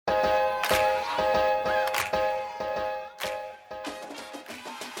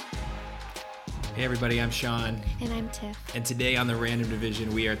Hey everybody, I'm Sean. And I'm Tiff. And today on the Random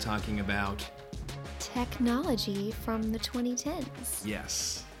Division, we are talking about... technology from the 2010s.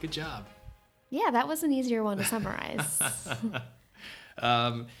 Yes. Good job. Yeah, that was an easier one to summarize.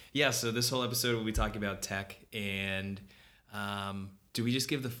 So this whole episode we'll be talking about tech. And do we just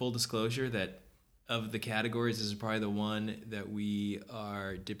give the full disclosure that of the categories, this is probably the one that we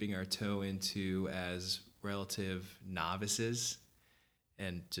are dipping our toe into as relative novices?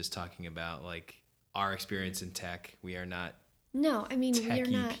 And just talking about like our experience in tech. We are not No, I mean, we're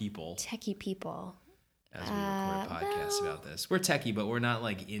not people techie people. As we record a podcast about this. We're techie, but we're not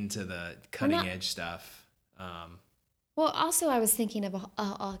like into the cutting edge stuff. Well, also I was thinking of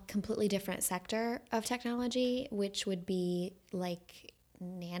a completely different sector of technology, which would be like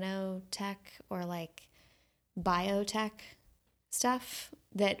nanotech or like biotech stuff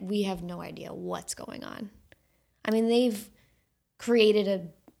that we have no idea what's going on. I mean,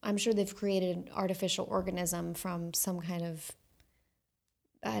 I'm sure they've created an artificial organism from some kind of,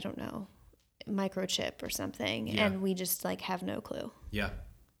 I don't know, microchip or something, and we just like have no clue. Yeah,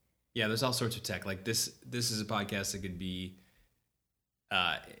 there's all sorts of tech. Like this is a podcast that could be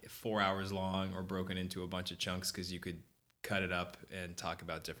 4 hours long or broken into a bunch of chunks because you could cut it up and talk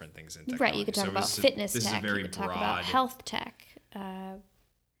about different things in technology. Right, you could talk about fitness tech, you could talk about health tech.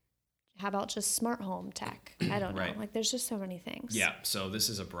 How about just smart home tech? I don't know. Like, there's just so many things. Yeah, so this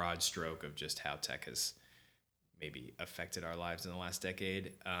is a broad stroke of just how tech has maybe affected our lives in the last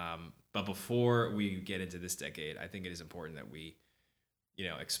decade. But before we get into this decade, I think it is important that we,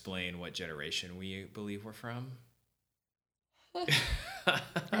 explain what generation we believe we're from.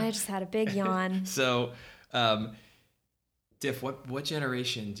 I just had a big yawn. So, Diff, what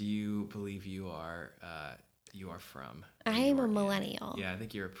generation do you believe you are from? I am a millennial. Yeah, I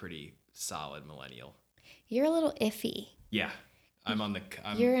think you're a pretty solid millennial. You're a little iffy. Yeah,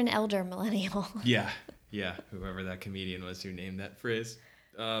 You're an elder millennial. Yeah, whoever that comedian was who named that phrase.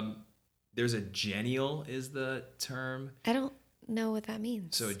 There's a gennial is the term. I don't know what that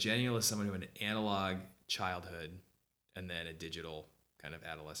means. So a gennial is someone who had an analog childhood and then a digital kind of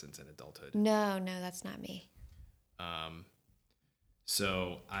adolescence and adulthood. No, that's not me.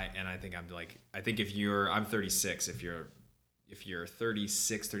 So I think I'm 36. If you're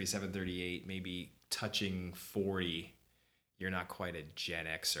 36, 37, 38, maybe touching 40, you're not quite a Gen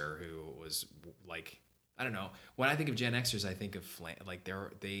Xer who was like, I don't know. When I think of Gen Xers, I think of like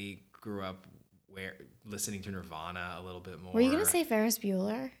they grew up listening to Nirvana a little bit more. Were you gonna say Ferris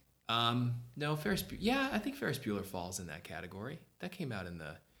Bueller? No, yeah, I think Ferris Bueller falls in that category. That came out in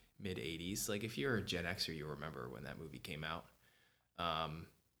the mid 80s. Like if you're a Gen Xer, you remember when that movie came out.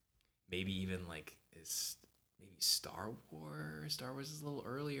 Maybe even like maybe Star Wars. Star Wars is a little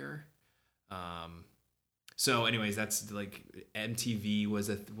earlier. So anyways, that's like MTV was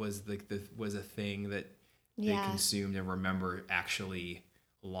a thing that they consumed and remember actually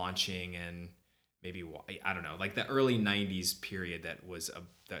launching, and maybe I don't know, like the early 90s period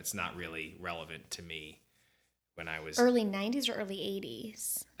that's not really relevant to me when I was early 90s or early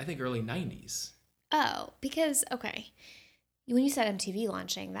 80s. I think early 90s. Oh, because when you said MTV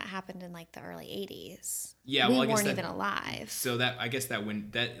launching, that happened in like the early 80s. Yeah, we weren't even alive. So that I guess that when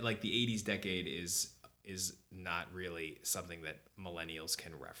that like the 80s decade is not really something that millennials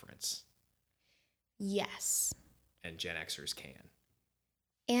can reference. Yes. And Gen Xers can.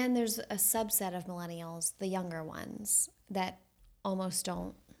 And there's a subset of millennials, the younger ones, that almost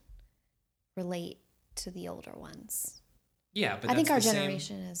don't relate to the older ones. Yeah, but I think our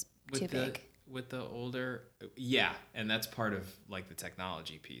generation is too big. With the older, yeah, and that's part of like the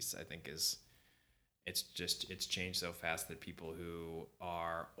technology piece. I think it's changed so fast that people who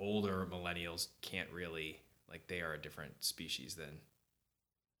are older millennials can't really, like, they are a different species than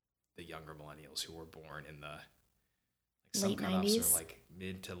the younger millennials who were born in the late 90s, or like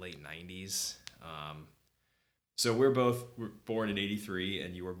mid to late 90s. So we're born in 83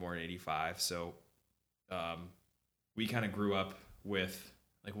 and you were born in 85. So we kind of grew up with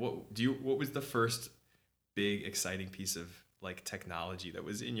like, what was the first big exciting piece of like technology that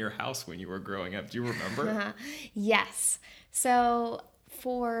was in your house when you were growing up? Do you remember? Yes. So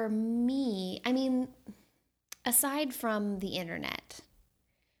for me, I mean, aside from the internet,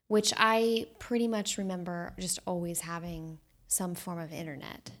 which I pretty much remember just always having some form of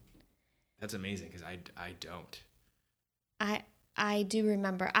internet. That's amazing because I don't. I do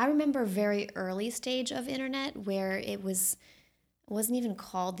remember. I remember a very early stage of internet where it wasn't even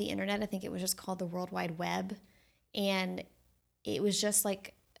called the internet. I think it was just called the World Wide Web. And it was just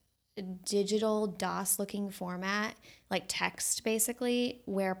like a digital DOS-looking format, like text basically,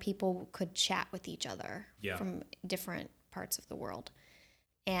 where people could chat with each other from different parts of the world.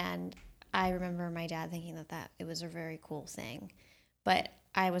 And I remember my dad thinking that it was a very cool thing. But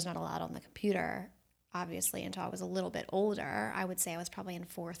I was not allowed on the computer, obviously, until I was a little bit older. I would say I was probably in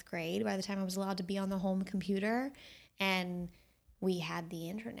 4th grade by the time I was allowed to be on the home computer. And we had the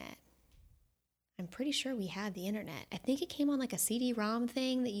internet. I'm pretty sure we had the internet. I think it came on like a CD-ROM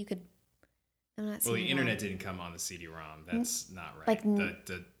thing that you could. I'm not. Well, the internet didn't come on the CD-ROM. That's not right. Like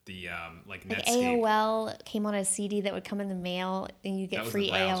like Netscape. AOL came on a CD that would come in the mail, and you get free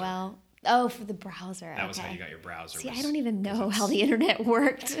AOL. Oh, for the browser. That was how you got your browser. See, I don't even know how the internet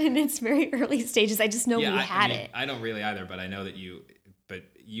worked in its very early stages. I just know we had it. I don't really either, but I know that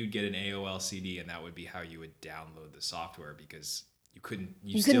you'd get an AOL CD, and that would be how you would download the software because you couldn't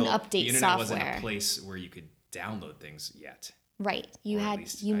update software. The internet wasn't a place where you could download things yet. Right. You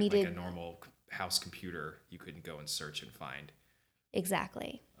needed like a normal house computer. You couldn't go and search and find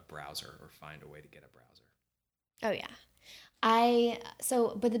exactly a browser or find a way to get a browser. Oh yeah.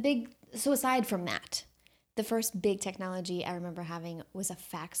 So aside from that, the first big technology I remember having was a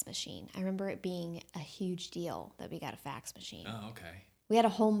fax machine. I remember it being a huge deal that we got a fax machine. Oh, okay. We had a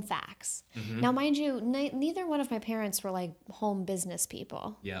home fax. Mm-hmm. Now, mind you, neither one of my parents were like home business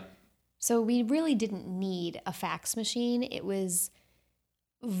people. Yeah. So we really didn't need a fax machine. It was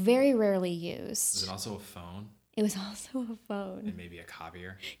very rarely used. Was it also a phone? It was also a phone. And maybe a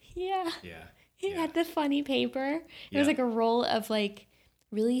copier? Yeah. Yeah. It had the funny paper. It was like a roll of like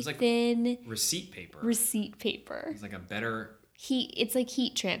really thin receipt paper. Receipt paper. It's like a better heat. It's like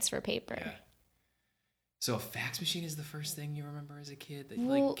heat transfer paper. Yeah. So a fax machine is the first thing you remember as a kid that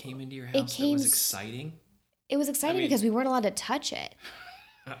like came into your house that was exciting? It was exciting because we weren't allowed to touch it.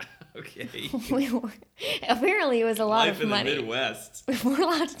 Okay. Apparently, it was a lot of money. Life in the Midwest. We weren't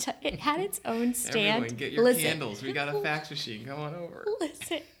allowed to touch it. It had its own stand. Everyone, get your candles. We got a fax machine. Come on over.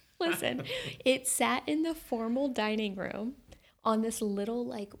 Listen. It sat in the formal dining room on this little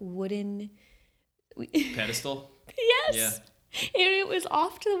like wooden pedestal. Yes. Yeah. And it was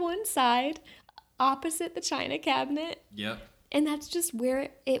off to the one side, opposite the china cabinet. Yep. And that's just where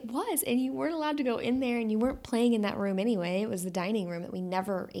it was. And you weren't allowed to go in there, and you weren't playing in that room anyway. It was the dining room that we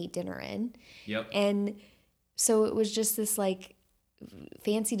never ate dinner in. Yep. And so it was just this like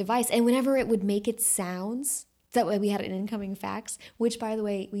fancy device. And whenever it would make its sounds, that way we had an incoming fax, which by the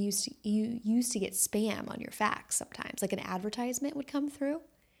way, you used to get spam on your fax sometimes. Like an advertisement would come through.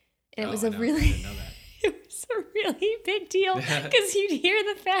 And it was I didn't know that. It was a really big deal because you'd hear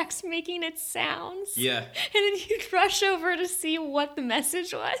the fax making its sounds. Yeah. And then you'd rush over to see what the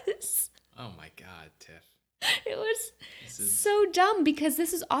message was. Oh my God, Tiff. It was so dumb because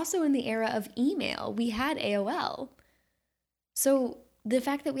this is also in the era of email. We had AOL. So the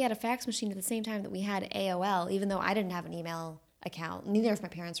fact that we had a fax machine at the same time that we had AOL, even though I didn't have an email account, neither of my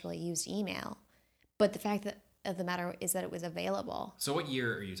parents really used email. But the fact of the matter is that it was available. So what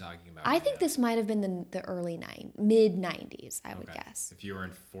year are you talking about? I think this might have been the mid 90s, I would guess. If you were in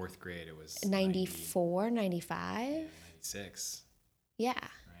 4th grade, it was 94, 95? 96. Yeah.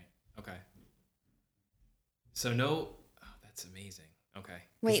 Right. Okay. So that's amazing. Okay.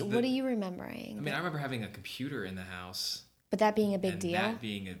 Wait, what are you remembering? I mean, I remember having a computer in the house. But that being a big deal? That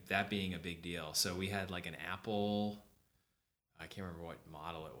being a big deal. So we had like an Apple, I can't remember what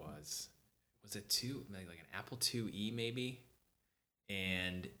model it was. Was it like an Apple IIe maybe?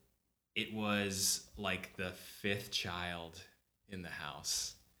 And it was like the 5th child in the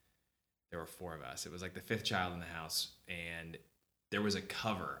house. There were 4 of us. It was like the 5th child in the house, and there was a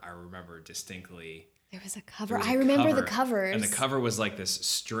cover. I remember distinctly. There was a cover. I remember the covers. And the cover was like this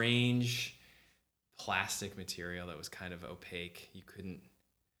strange plastic material that was kind of opaque. You couldn't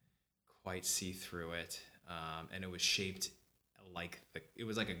quite see through it. And it was shaped it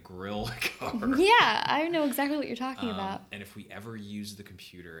was like a grill cover. Yeah, I know exactly what you're talking about. And if we ever used the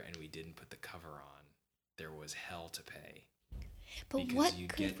computer and we didn't put the cover on, there was hell to pay. But what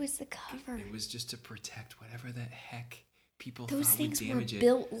good was the cover? It was just to protect whatever the heck people thought would damage it. Those things were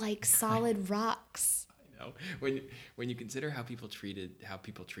built like solid rocks. I know. When you consider how people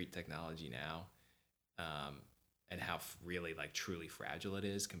treat technology now, and how really like truly fragile it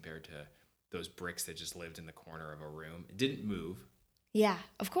is compared to those bricks that just lived in the corner of a room. It didn't move. Yeah,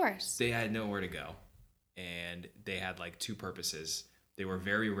 of course. They had nowhere to go. And they had like 2 purposes. They were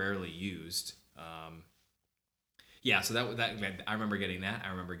very rarely used. So that I remember getting that. I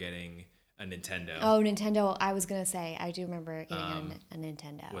remember getting a Nintendo. Oh, Nintendo. I was going to say, I do remember getting a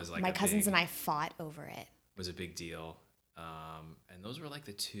Nintendo. Was like my cousins and I fought over it. Was a big deal. And those were like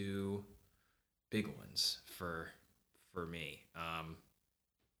the 2 big ones for me.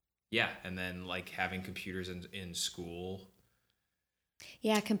 Yeah, and then like having computers in school.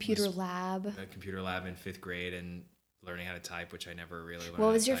 Yeah, computer lab. A computer lab in 5th grade, and learning how to type, which I never really learned.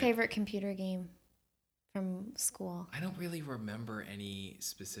 What was your favorite computer game from school? I don't really remember any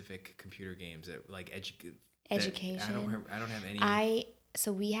specific computer games that Education. I don't have any.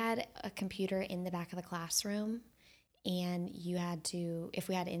 So we had a computer in the back of the classroom, and you had to, if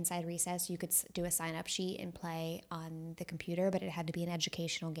we had inside recess, you could do a sign up sheet and play on the computer, but it had to be an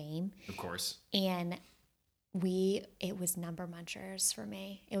educational game. Of course. And it was Number Munchers for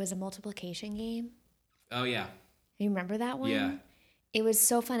me. It was a multiplication game. Oh yeah. You remember that one? Yeah. It was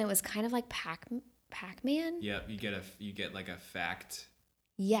so fun. It was kind of like Pac-Man. Yeah, you get like a fact.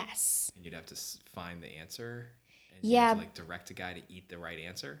 Yes. And you'd have to find the answer. And yeah. You had to like direct a guy to eat the right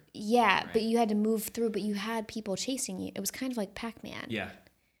answer. Yeah, right? But you had to move through, but you had people chasing you. It was kind of like Pac-Man. Yeah.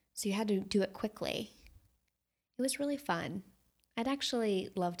 So you had to do it quickly. It was really fun. I'd actually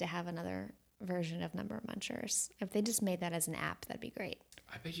love to have another version of Number Munchers. If they just made that as an app, that'd be great.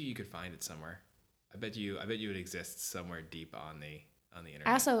 I bet you could find it somewhere. I bet you it exists somewhere deep on the internet.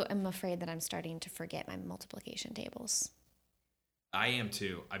 I also am afraid that I'm starting to forget my multiplication tables. I am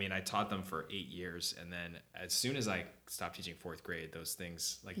too. I mean, I taught them for 8 years, and then as soon as I stopped teaching 4th grade, those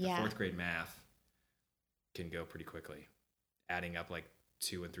things the 4th grade math can go pretty quickly, adding up like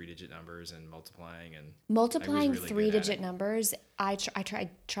 2 and 3 digit numbers and multiplying really 3-digit numbers. I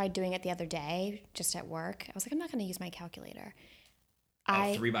tried doing it the other day just at work. I was like, I'm not going to use my calculator.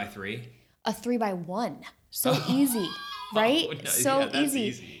 3 by 3. A 3 by 1. So easy, right? Oh, no, so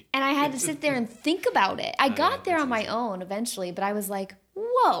easy. And I had to sit there and think about it. I got there on my own eventually, but I was like,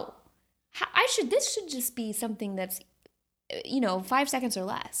 whoa, this should just be something that's, 5 seconds or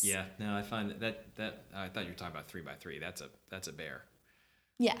less. Yeah, no, I find that I thought you were talking about 3 by 3. That's a bear.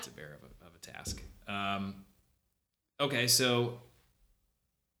 Yeah. It's a bear of a task. Okay, so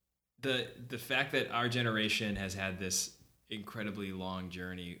the fact that our generation has had this incredibly long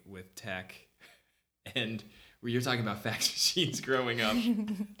journey with tech, and you're talking about fax machines growing up.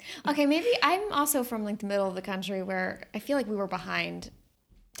 Okay, maybe I'm also from like the middle of the country where I feel like we were behind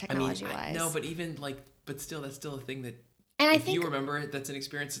technology-wise. No, but even but still, that's still a thing that. And if you remember it, that's an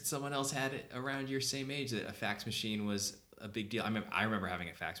experience that someone else had around your same age. That a fax machine was a big deal. I remember having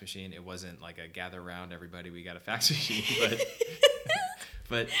a fax machine. It wasn't like a gather around everybody, we got a fax machine,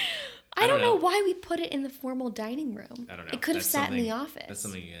 but I don't know why we put it in the formal dining room. I don't know. It could have sat in the office. That's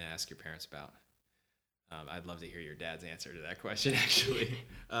something you can ask your parents about. I'd love to hear your dad's answer to that question, actually.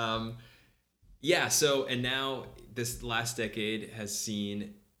 Yeah, so, and now this last decade has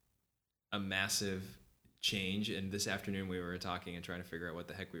seen a massive change. And this afternoon we were talking and trying to figure out what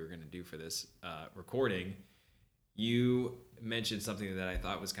the heck we were going to do for this recording. You mentioned something that I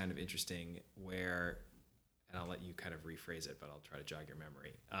thought was kind of interesting where, and I'll let you kind of rephrase it, but I'll try to jog your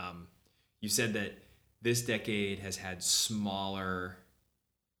memory. You said that this decade has had smaller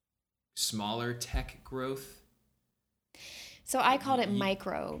tech growth. So I called it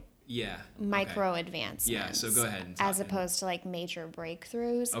micro okay. advancements. Yeah, so go ahead. As opposed to like major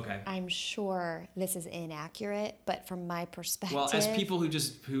breakthroughs. Okay. I'm sure this is inaccurate, but from my perspective. Well, as people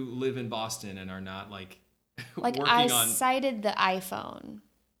who live in Boston and are not like cited the iPhone.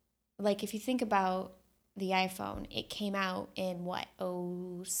 Like if you think about the iPhone, it came out in what,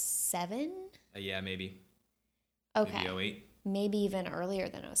 07? Yeah, maybe. Okay. Maybe 08. Maybe even earlier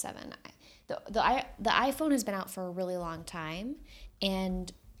than 07. The iPhone has been out for a really long time,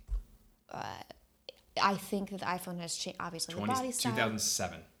 and I think that the iPhone has changed. Obviously, the body style.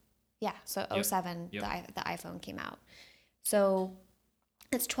 2007. Yeah, so 07, Yep. the iPhone came out. So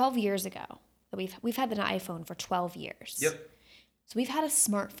that's 12 years ago that we've had the iPhone for 12 years. Yep. So we've had a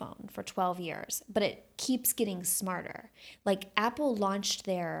smartphone for 12 years, but it keeps getting smarter. Like Apple launched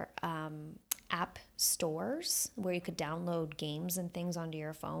their app stores where you could download games and things onto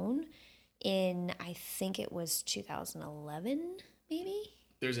your phone in, I think it was 2011, maybe?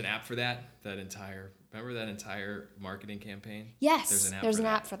 There's an app for that remember that entire marketing campaign? Yes, there's an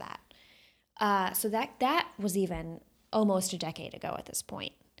app for that. So that was even almost a decade ago at this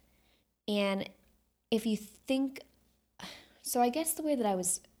point. And if you think, so I guess the way that I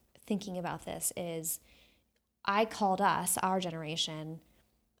was thinking about this is I called us, our generation,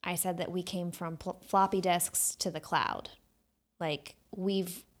 I said that we came from floppy disks to the cloud. Like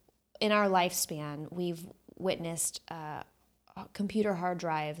in our lifespan, we've witnessed computer hard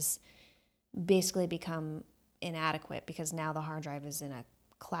drives basically become inadequate because now the hard drive is in a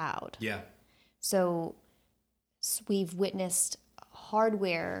cloud. Yeah. So we've witnessed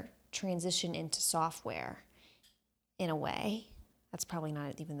hardware transition into software in a way. That's probably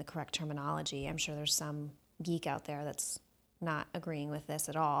not even the correct terminology. I'm sure there's some geek out there that's not agreeing with this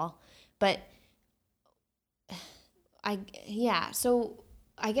at all. But so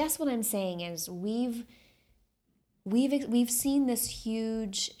I guess what I'm saying is we've seen this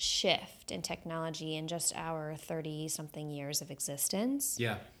huge shift in technology in just our 30-something years of existence.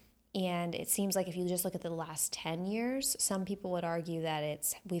 Yeah. And it seems like if you just look at the last 10 years, some people would argue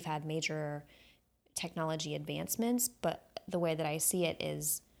that we've had major technology advancements, but the way that I see it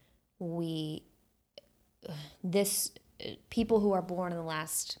is people who are born in the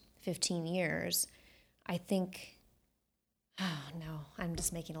last 15 years, I think, oh no, I'm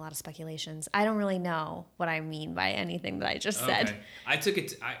just making a lot of speculations. I don't really know what I mean by anything that I just said. I took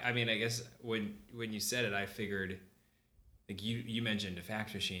it, I mean, I guess when you said it, I figured, like you mentioned a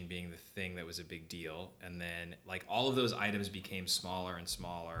fax machine being the thing that was a big deal. And then like all of those items became smaller and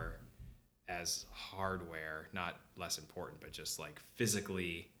smaller as hardware, not less important, but just like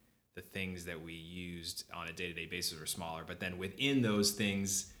physically the things that we used on a day-to-day basis were smaller. But then within those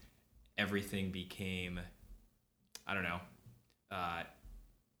things, everything became, I don't know,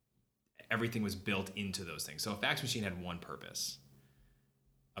 everything was built into those things. So a fax machine had one purpose.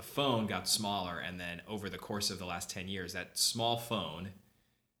 A phone got smaller, and then over the course of the last 10 years, that small phone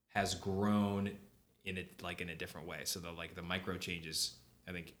has grown in a different way. So the micro changes,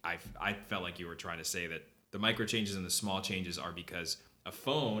 I think I felt like you were trying to say that the micro changes and the small changes are because a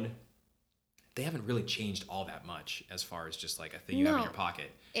phone, they haven't really changed all that much as far as just like a thing you have in your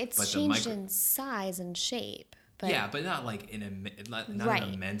pocket. It's changed in size and shape. But yeah, but not like not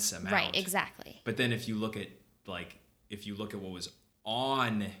an immense amount. Right, exactly. But then if you look at what was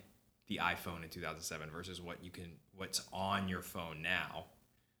on the iPhone in 2007 versus what's on your phone now,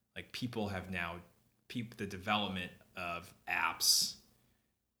 like the development of apps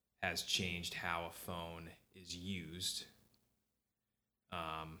has changed how a phone is used.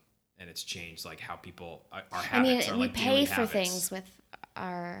 And it's changed like how people our habits are like daily habits. We pay for things with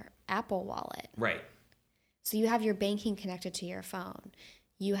our Apple Wallet. Right. So you have your banking connected to your phone.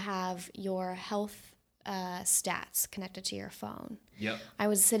 You have your health stats connected to your phone. Yep. I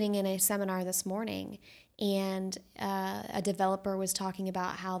was sitting in a seminar this morning, and a developer was talking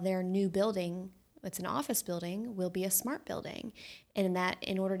about how their new building, it's an office building, will be a smart building. And that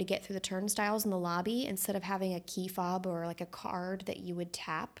in order to get through the turnstiles in the lobby, instead of having a key fob or like a card that you would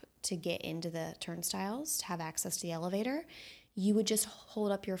tap to get into the turnstiles to have access to the elevator, you would just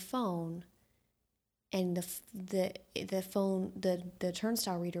hold up your phone, and the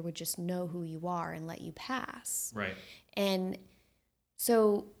turnstile reader would just know who you are and let you pass. Right. And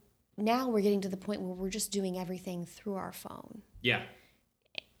so now we're getting to the point where we're just doing everything through our phone. Yeah.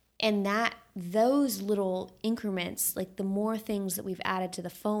 And those little increments, like the more things that we've added to the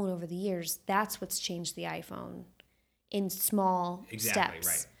phone over the years, that's what's changed the iPhone in small steps. Exactly,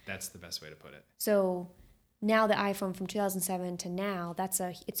 right. That's the best way to put it. So now the iPhone from 2007 to now,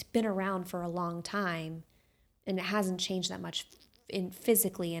 it's been around for a long time, and it hasn't changed that much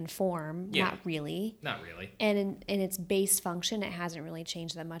physically in form. Yeah. Not really. And in its base function, it hasn't really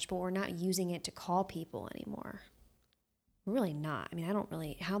changed that much, but we're not using it to call people anymore. We're really not. I mean,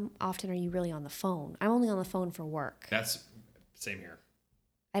 how often are you really on the phone? I'm only on the phone for work. That's same here.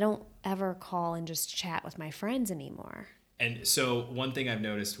 I don't ever call and just chat with my friends anymore. And so one thing I've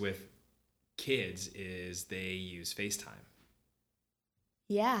noticed with kids is they use FaceTime.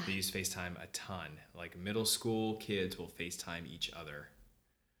 Yeah. They use FaceTime a ton. Like middle school kids will FaceTime each other.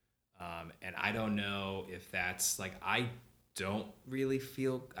 And I don't know if that's like, I don't really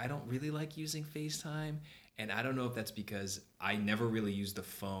like using FaceTime. And I don't know if that's because I never really used the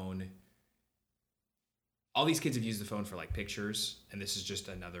phone. All these kids have used the phone for like pictures, and this is just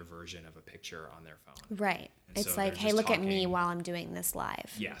another version of a picture on their phone. Right. And it's so like, hey, look at me while I'm doing this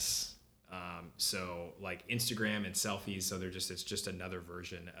live. Yes. So like Instagram and selfies, so it's just another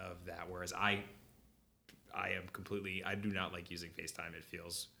version of that. Whereas I do not like using FaceTime.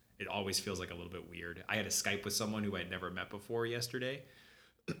 It always feels like a little bit weird. I had a Skype with someone who I'd never met before yesterday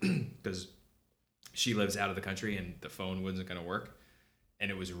because she lives out of the country and the phone wasn't going to work.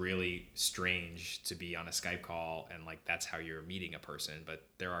 And it was really strange to be on a Skype call and like that's how you're meeting a person. But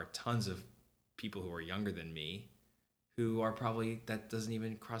there are tons of people who are younger than me who are probably, that doesn't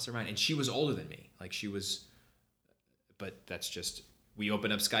even cross their mind. And she was older than me. But that's just, we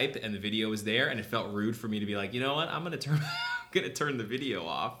opened up Skype and the video was there, and it felt rude for me to be like, you know what, I'm going to turn the video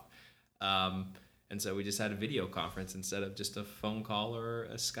off. And so we just had a video conference instead of just a phone call or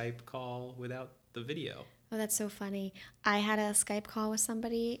a Skype call without the video. Oh, that's so funny. I had a Skype call with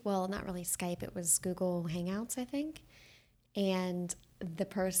somebody. Well, not really Skype. It was Google Hangouts, I think. And the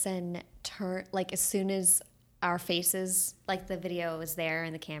person turned, like as soon as our faces, like the video was there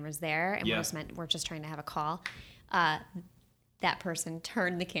and the camera's there, and we're just trying to have a call, that person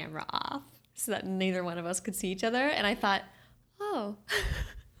turned the camera off so that neither one of us could see each other. And I thought, oh,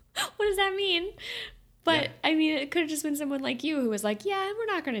 what does that mean? But Yeah. I mean, it could have just been someone like you who was like, yeah, we're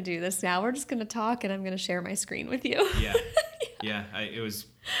not going to do this now. We're just going to talk and I'm going to share my screen with you. Yeah. Yeah.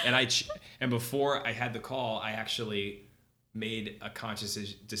 And before I had the call, I actually made a conscious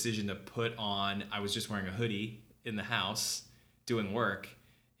decision to put on, I was just wearing a hoodie in the house doing work.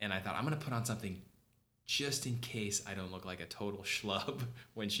 And I thought, I'm going to put on something just in case I don't look like a total schlub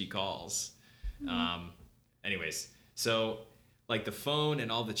when she calls. Anyways, so like the phone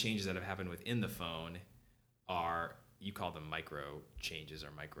and all the changes that have happened within the phone are, you call them micro changes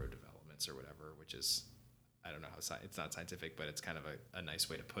or micro developments or whatever, which is, I don't know how, it's not scientific, but it's kind of a nice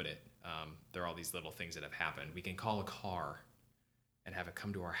way to put it. There are all these little things that have happened. We can call a car and have it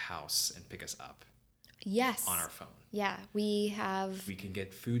come to our house and pick us up. Yes. On our phone. Yeah, we can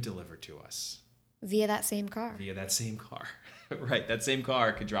get food delivered to us. Via that same car. Right. That same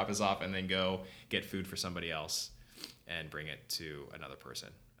car could drop us off and then go get food for somebody else and bring it to another person.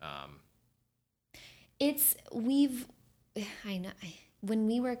 I know. When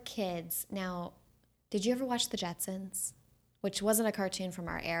we were kids, now, did you ever watch The Jetsons? Which wasn't a cartoon from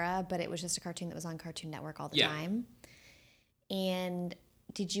our era, but it was just a cartoon that was on Cartoon Network all the time. And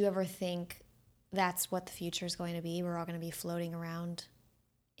did you ever think that's what the future is going to be? We're all going to be floating around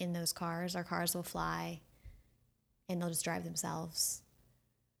in those cars. Our cars will fly and they'll just drive themselves.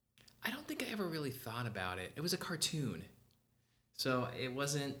 I don't think I ever really thought about it. It was a cartoon. So it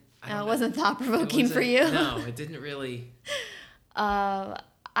wasn't... It wasn't thought-provoking for you? No, it didn't really... I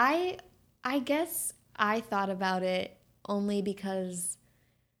guess I thought about it only because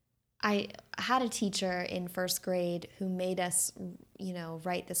I had a teacher in first grade who made us,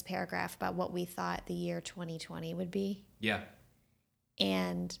 write this paragraph about what we thought the year 2020 would be. Yeah.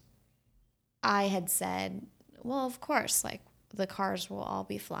 And I had said, well, of course, like the cars will all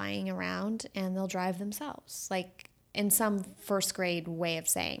be flying around and they'll drive themselves. Like in some first grade way of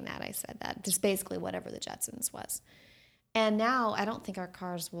saying that, I said that. Just basically whatever the Jetsons was. And now I don't think our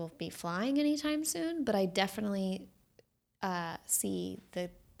cars will be flying anytime soon, but I definitely see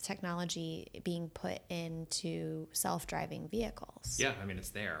the technology being put into self-driving vehicles. Yeah, I mean, it's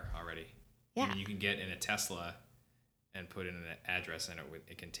there already. Yeah. I mean, you can get in a Tesla and put in an address and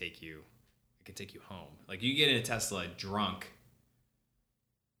it can take you home. Like you get in a Tesla drunk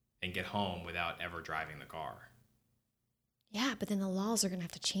and get home without ever driving the car. Yeah, but then the laws are going to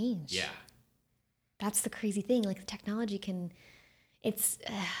have to change. Yeah. That's the crazy thing. Like the technology can,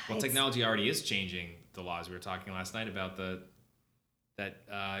 technology already is changing the laws. We were talking last night about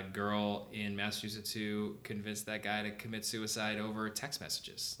that girl in Massachusetts who convinced that guy to commit suicide over text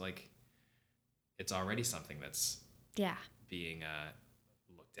messages. Like it's already something that's being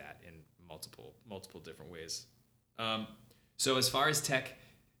looked at in multiple different ways. So as far as tech,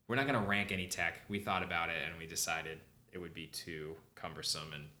 we're not going to rank any tech. We thought about it and we decided it would be too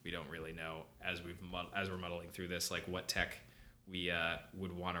cumbersome, and we don't really know as we're muddling through this, like what tech we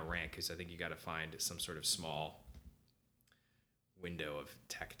would want to rank, because I think you got to find some sort of small window of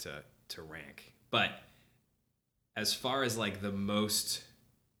tech to rank. But as far as like the most,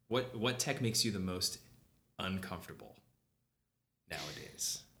 what tech makes you the most uncomfortable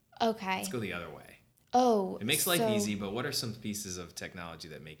nowadays? Okay. Let's go the other way. Oh, it makes life easy, but what are some pieces of technology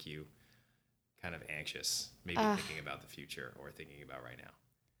that make you kind of anxious, maybe thinking about the future or thinking about right now?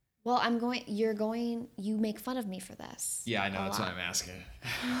 Well, you make fun of me for this. Yeah, I know. That's why I'm asking.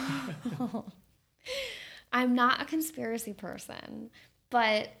 I'm not a conspiracy person,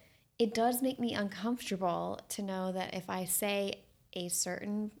 but it does make me uncomfortable to know that if I say a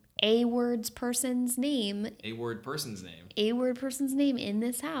certain person's name in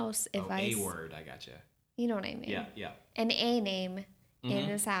this house, I gotcha. You know what I mean? Yeah. An A name in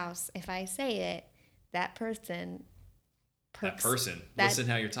this house, if I say it, that person, listen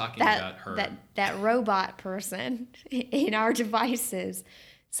how you're talking about her. That robot person in our devices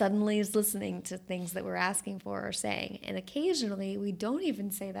suddenly is listening to things that we're asking for or saying. And occasionally we don't even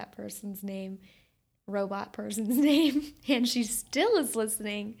say that robot person's name, and she still is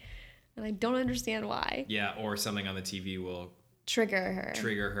listening, and I don't understand why. Yeah, or something on the TV will trigger her.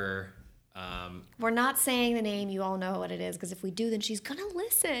 We're not saying the name. You all know what it is, because if we do, then she's gonna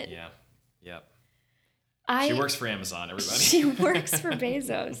listen. Yeah. Yep. She works for Amazon, everybody. She works for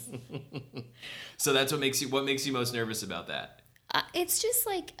Bezos. So that's what makes you most nervous about that? It's just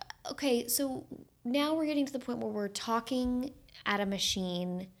like, okay, so now we're getting to the point where we're talking at a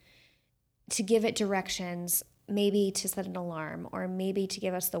machine to give it directions, maybe to set an alarm, or maybe to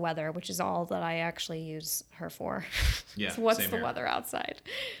give us the weather, which is all that I actually use her for. Yeah. So what's the weather outside?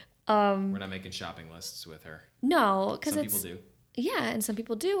 We're not making shopping lists with her. No, because some people do. Yeah, and some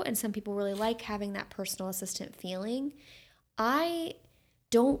people do, and some people really like having that personal assistant feeling. I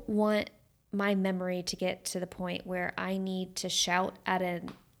don't want my memory to get to the point where I need to shout at an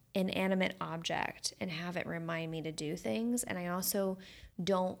inanimate object and have it remind me to do things. And I also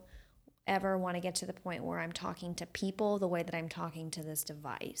don't ever want to get to the point where I'm talking to people the way that I'm talking to this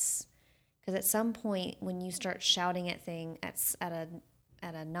device. Because at some point, when you start shouting at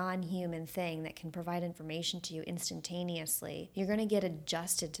a non-human thing that can provide information to you instantaneously, you're going to get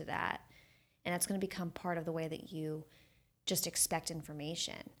adjusted to that. And that's going to become part of the way that you just expect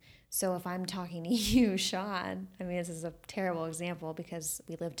information. So if I'm talking to you, Sean, I mean, this is a terrible example because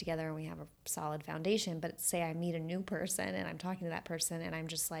we live together and we have a solid foundation, but say I meet a new person and I'm talking to that person and I'm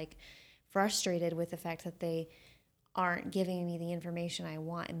just like frustrated with the fact that they aren't giving me the information I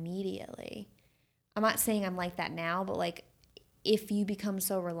want immediately. I'm not saying I'm like that now, but like if you become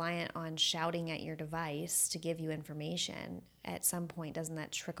so reliant on shouting at your device to give you information, at some point, doesn't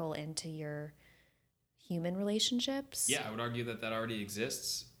that trickle into your human relationships? Yeah, I would argue that already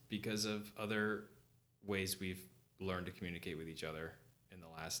exists because of other ways we've learned to communicate with each other in the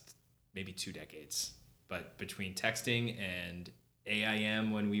last maybe 2 decades. But between texting and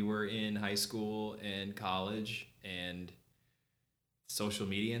AIM when we were in high school and college and social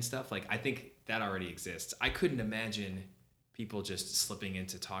media and stuff, like I think that already exists. I couldn't imagine people just slipping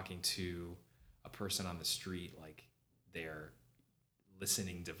into talking to a person on the street like their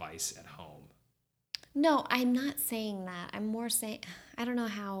listening device at home. No, I'm not saying that. I'm more saying, I don't know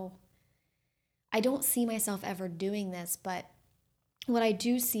how, I don't see myself ever doing this, but what I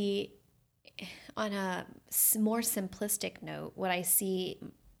do see on a more simplistic note, what I see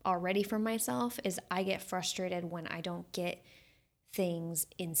already for myself is I get frustrated when I don't get things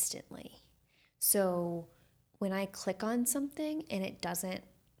instantly. So when I click on something and it doesn't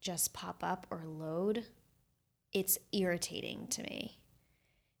just pop up or load, it's irritating to me.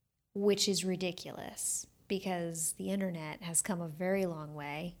 Which is ridiculous because the internet has come a very long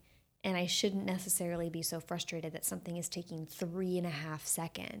way and I shouldn't necessarily be so frustrated that something is taking 3.5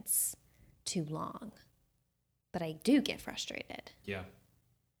 seconds too long. But I do get frustrated. Yeah.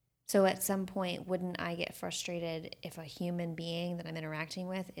 So at some point, wouldn't I get frustrated if a human being that I'm interacting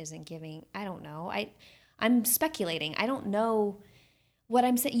with isn't giving, I don't know. I'm speculating. I don't know. What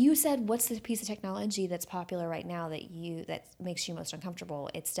I'm saying, you said, what's the piece of technology that's popular right now that makes you most uncomfortable?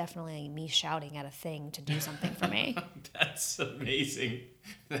 It's definitely me shouting at a thing to do something for me. That's amazing.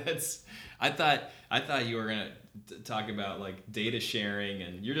 I thought you were gonna talk about like data sharing,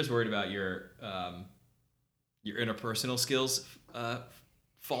 and you're just worried about your interpersonal skills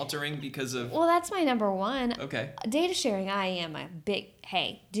faltering because of. Well, that's my number one. Okay. Data sharing, I am a big.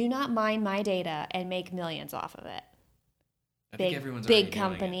 Hey, do not mine my data and make millions off of it. I think everyone's big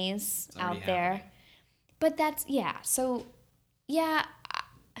companies out there. Happening. But that's, yeah. So, yeah,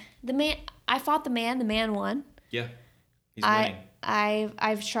 I fought the man won. Yeah. He's winning.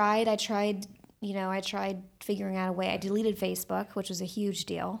 I tried figuring out a way. I deleted Facebook, which was a huge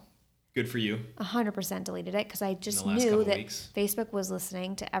deal. Good for you. 100% deleted it because I just knew that Facebook was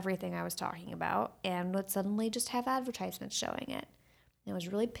listening to everything I was talking about and would suddenly just have advertisements showing it. It was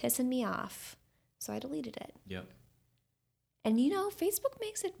really pissing me off. So I deleted it. Yep. And Facebook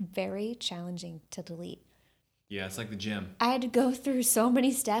makes it very challenging to delete. Yeah, it's like the gym. I had to go through so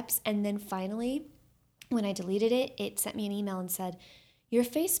many steps, and then finally, when I deleted it, it sent me an email and said, your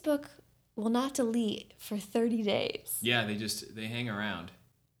Facebook will not delete for 30 days. Yeah, they hang around.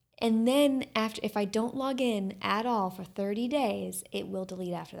 And then if I don't log in at all for 30 days, it will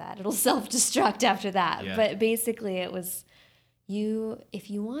delete after that. It'll self-destruct after that. Yeah. But basically it was, if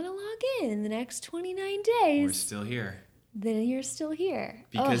you want to log in the next 29 days. We're still here. Then you're still here.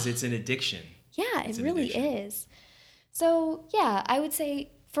 Because it's an addiction. Yeah, it really is. So, yeah, I would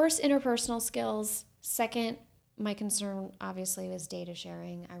say first, interpersonal skills. Second, my concern obviously was data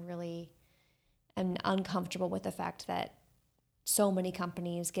sharing. I really am uncomfortable with the fact that so many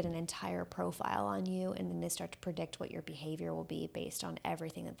companies get an entire profile on you and then they start to predict what your behavior will be based on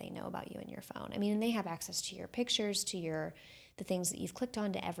everything that they know about you in your phone. I mean, and they have access to your pictures, to the things that you've clicked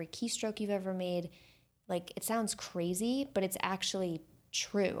on, to every keystroke you've ever made. Like, it sounds crazy, but it's actually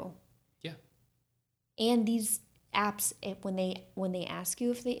true. Yeah. And these apps, when they ask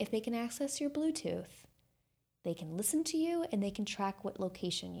you if they can access your Bluetooth, they can listen to you and they can track what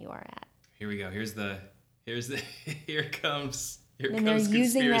location you are at. Here we go. Here comes and they're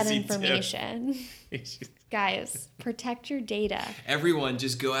using that information. Guys, protect your data. Everyone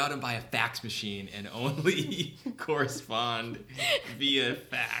just go out and buy a fax machine and only correspond via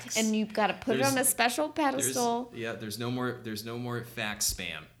fax. And you've got to put it on a special pedestal. There's no more fax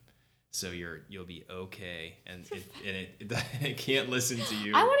spam. So you'll be okay, and it can't listen to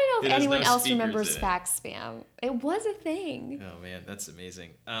you. I want to know if anyone else remembers fax spam. It was a thing. Oh man, that's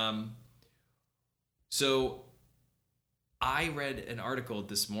amazing. So I read an article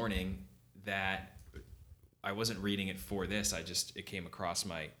this morning that I wasn't reading it for this. It came across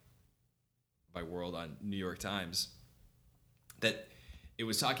my world on New York Times, that it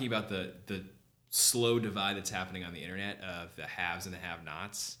was talking about the slow divide that's happening on the internet of the haves and the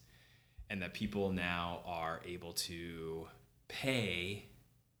have-nots, and that people now are able to pay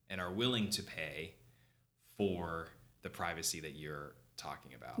and are willing to pay for the privacy that you're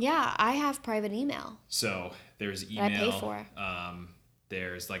talking about. Yeah, I have private email. So there's email. That I pay for.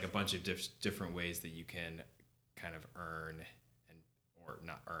 There's like a bunch of different ways that you can kind of earn or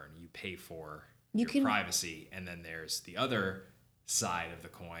not earn. You pay for your privacy, and then there's the other side of the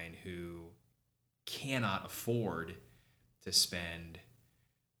coin who cannot afford to spend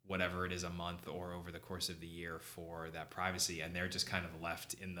whatever it is a month or over the course of the year for that privacy, and they're just kind of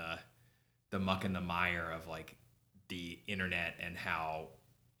left in the muck and the mire of like the internet and how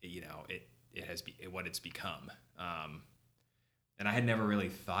it has what it's become. And I had never really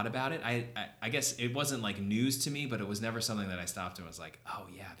thought about it. I guess it wasn't like news to me, but it was never something that I stopped and was like, oh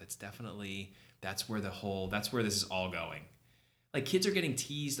yeah, that's where this is all going. Like, kids are getting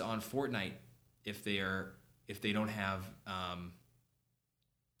teased on Fortnite if they don't have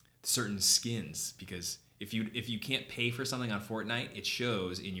certain skins, because if you can't pay for something on Fortnite, it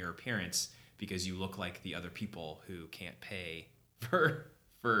shows in your appearance because you look like the other people who can't pay for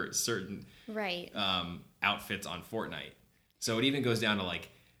certain outfits on Fortnite. So it even goes down to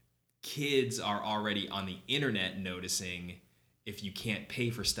like kids are already on the internet noticing if you can't pay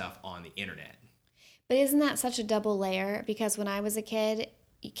for stuff on the internet. But isn't that such a double layer? Because when I was a kid,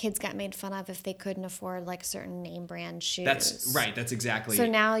 kids got made fun of if they couldn't afford like certain name brand shoes. That's right. That's exactly. So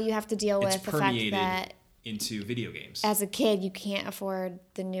now you have to deal with the fact that into video games. As a kid, you can't afford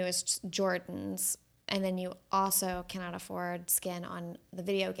the newest Jordans, and then you also cannot afford skin on the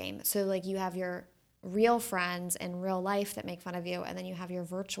video game. So like you have your real friends in real life that make fun of you, and then you have your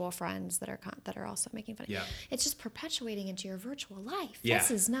virtual friends that are also making fun of you. Yeah. It's just perpetuating into your virtual life. Yeah. This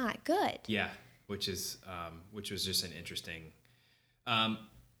is not good. Yeah, which was just an interesting.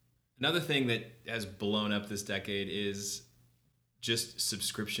 Another thing that has blown up this decade is just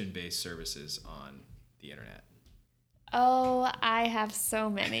subscription-based services on the internet. Oh, I have so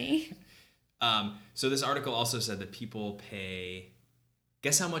many. So this article also said that people pay.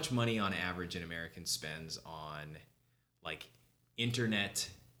 Guess how much money on average an American spends on like internet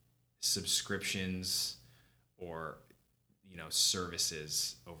subscriptions or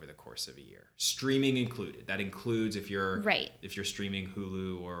services over the course of a year, streaming included. That includes if you're streaming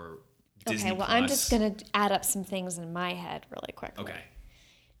Hulu or Disney. Okay, well, I'm just gonna add up some things in my head really quickly. Okay.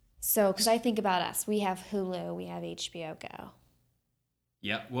 So, because I think about us, we have Hulu, we have HBO Go.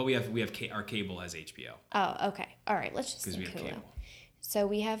 Yeah, well, we have our cable has HBO. Oh, okay, all right. Let's just think we have Hulu. cable. So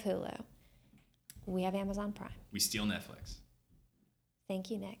we have Hulu, we have Amazon Prime. We steal Netflix. Thank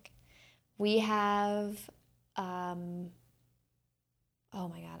you, Nick. We have. Oh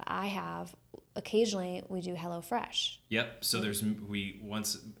my God, I have. Occasionally, we do HelloFresh. Yep. So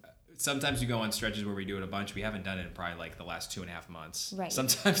sometimes we go on stretches where we do it a bunch. We haven't done it in probably like the last 2.5 months. Right.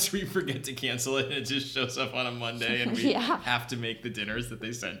 Sometimes we forget to cancel it and it just shows up on a Monday and we Yeah. have to make the dinners that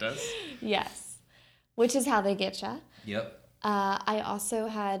they sent us. Yes, which is how they get you. Yep. I also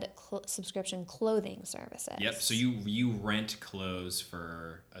had subscription clothing services. Yep. So you rent clothes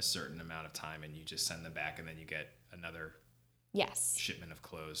for a certain amount of time and you just send them back and then you get another shipment of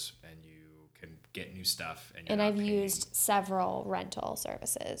clothes and you can get new stuff. And I've used several rental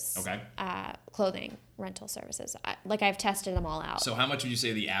services. Okay. Clothing rental services. I've tested them all out. So how much would you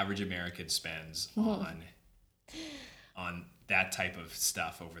say the average American spends on that type of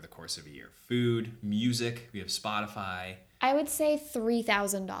stuff over the course of a year? Food, music, we have Spotify. I would say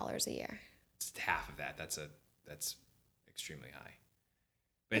 $3,000 a year. It's half of that. That's extremely high.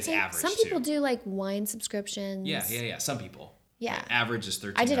 But it's average. Some people do like wine subscriptions. Yeah. Some people. Yeah. But average is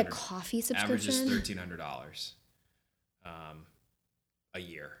 $1,300. I did a coffee subscription. Average is $1,300 a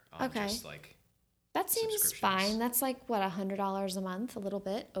year. Okay. Just like that seems fine. That's like what, $100 a month, a little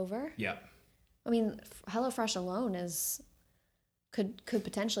bit over. Yeah. I mean, HelloFresh alone could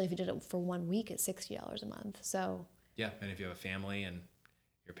potentially, if you did it for 1 week, it's $60 a month. So. Yeah, and if you have a family and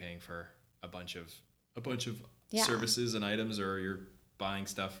you're paying for a bunch of Yeah. services and items, or you're buying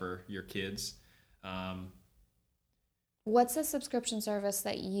stuff for your kids. What's a subscription service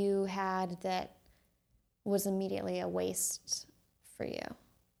that you had that was immediately a waste for you?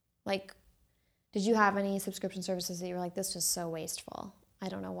 Like, did you have any subscription services that you were like, this was so wasteful? I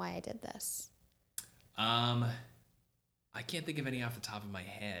don't know why I did this. I can't think of any off the top of my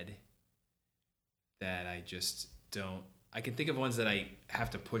head that I just don't. I can think of ones that I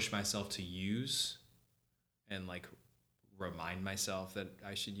have to push myself to use and like remind myself that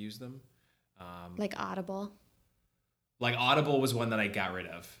I should use them. Like Audible. Like Audible was one that I got rid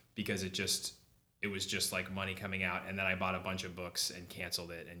of because it was just like money coming out, and then I bought a bunch of books and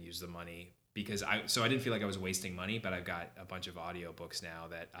canceled it and used the money because I didn't feel like I was wasting money, but I've got a bunch of audio books now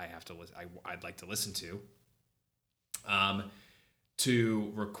that I have to I'd like to listen to.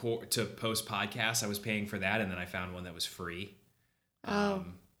 To post podcasts, I was paying for that, and then I found one that was free.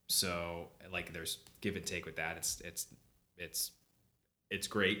 So like there's give and take with that. It's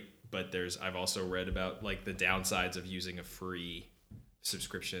great, but I've also read about like the downsides of using a free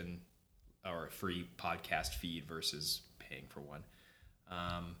subscription or a free podcast feed versus paying for one.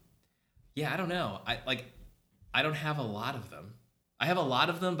 I don't know. I don't have a lot of them. I have a lot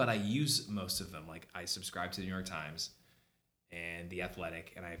of them, but I use most of them. Like I subscribe to the New York Times and The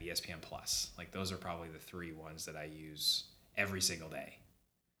Athletic, and I have ESPN Plus. Like those are probably the 3 ones that I use every single day.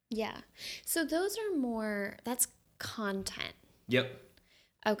 Yeah. So those are that's content. Yep.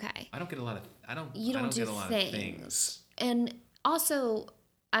 Okay. I don't get a lot of of things. And also,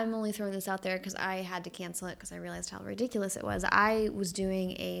 I'm only throwing this out there because I had to cancel it because I realized how ridiculous it was. I was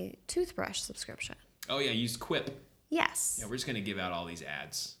doing a toothbrush subscription. Oh yeah, you used Quip. Yes. Yeah, we're just gonna give out all these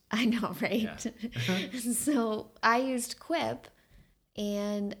ads. I know, right? Yeah. So I used Quip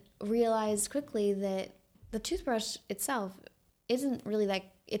and realized quickly that the toothbrush itself isn't really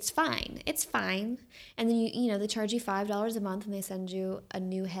it's fine. It's fine. And then they charge you $5 a month and they send you a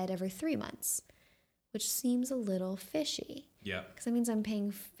new head every 3 months, which seems a little fishy. Yeah. Because that means I'm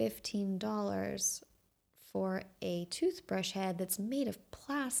paying $15 for a toothbrush head that's made of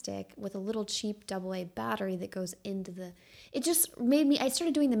plastic with a little cheap AA battery that goes into it just made me, I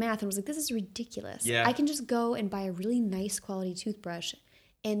started doing the math and was like, this is ridiculous. Yeah. I can just go and buy a really nice quality toothbrush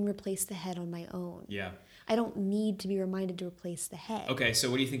and replace the head on my own. Yeah. I don't need to be reminded to replace the head. Okay, so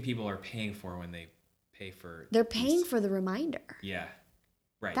what do you think people are paying for when they pay for They're paying for the reminder. Yeah.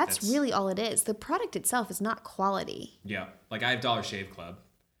 Right. That's really all it is. The product itself is not quality. Yeah. Like I have Dollar Shave Club,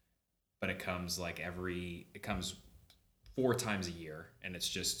 but it comes it comes 4 times a year, and it's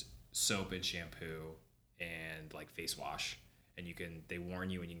just soap and shampoo and like face wash. And they warn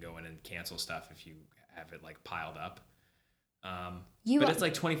you and you can go in and cancel stuff if you have it like piled up. But it's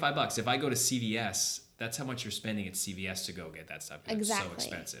like $25. If I go to CVS, that's how much you're spending at CVS to go get that stuff. Exactly. It's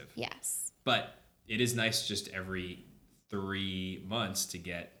so expensive. Yes. But it is nice just every 3 months to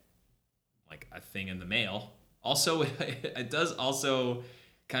get like a thing in the mail. Also, it does also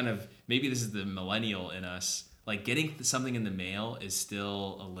kind of, maybe this is the millennial in us, like getting something in the mail is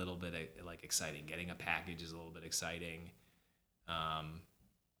still a little bit like exciting. Getting a package is a little bit exciting. I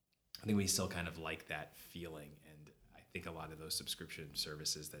think we still kind of like that feeling, and I think a lot of those subscription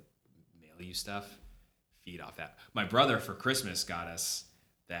services that mail you stuff feed off that. My brother for Christmas got us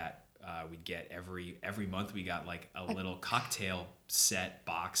that we'd get every month. We got like a little cocktail set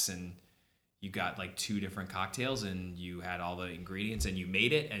box, and you got like 2 different cocktails, and you had all the ingredients, and you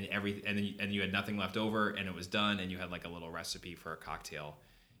made it, and you had nothing left over, and it was done, and you had like a little recipe for a cocktail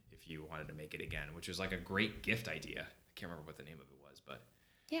if you wanted to make it again, which was like a great gift idea. I can't remember what the name of it was, but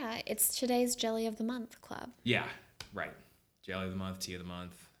yeah, it's today's Jelly of the Month club. Yeah, right. Jelly of the month, tea of the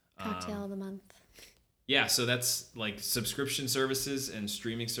month, cocktail of the month. Yeah, so that's like subscription services and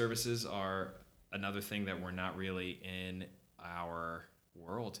streaming services are another thing that were not really in our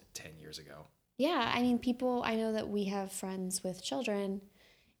world 10 years ago. Yeah, I mean, I know that we have friends with children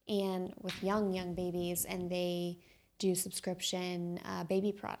and with young babies, and they do subscription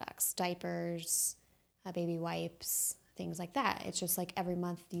baby products, diapers, baby wipes, things like that. It's just like every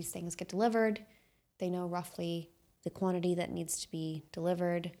month these things get delivered. They know roughly the quantity that needs to be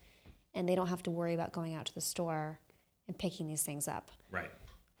delivered, and they don't have to worry about going out to the store and picking these things up. Right.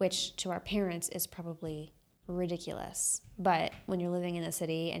 Which to our parents is probably ridiculous. But when you're living in the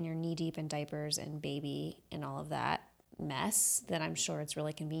city and you're knee deep in diapers and baby and all of that mess, then I'm sure it's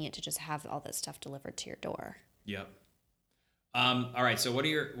really convenient to just have all this stuff delivered to your door. Yep. All right. So what are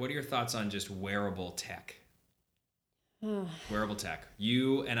your thoughts on just wearable tech? Wearable tech.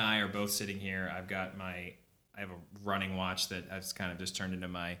 You and I are both sitting here. I have a running watch that I've kind of just turned into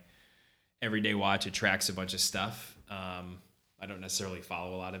my everyday watch. It tracks a bunch of stuff. I don't necessarily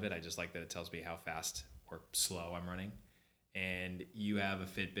follow a lot of it. I just like that it tells me how fast or slow I'm running. And you have a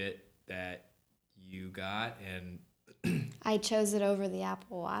Fitbit that you got, and I chose it over the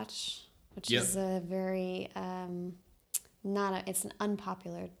Apple Watch, which is a very it's an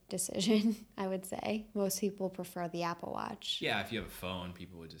unpopular decision, I would say. Most people prefer the Apple Watch. Yeah, if you have a phone,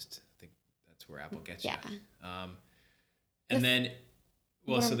 people would just think that's where Apple gets you.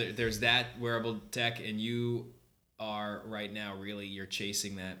 So there's that wearable tech, and you are right now you're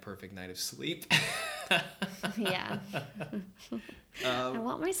chasing that perfect night of sleep. Yeah. I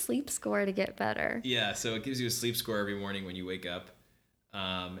want my sleep score to get better. Yeah, so it gives you a sleep score every morning when you wake up.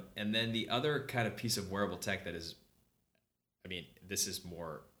 And then the other kind of piece of wearable tech that is, I mean, this is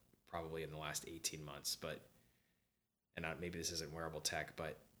more probably in the last 18 months, and maybe this isn't wearable tech,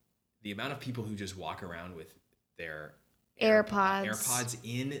 but the amount of people who just walk around with their AirPods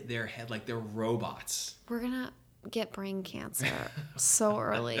in their head like they're robots. We're going to get brain cancer so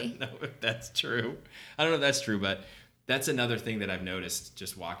early. I don't know if that's true. I don't know if that's true, but that's another thing that I've noticed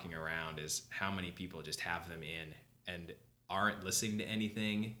just walking around is how many people just have them in and aren't listening to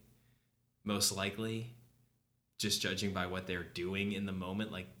anything, most likely, just judging by what they're doing in the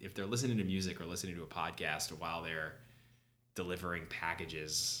moment. Like if they're listening to music or listening to a podcast while they're delivering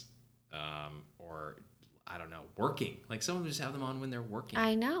packages, or I don't know, working. Like someone would just have them on when they're working.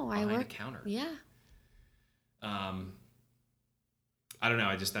 I know. Behind a counter. Yeah. I don't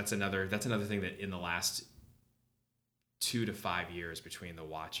know. That's another thing that in the last 2 to 5 years between the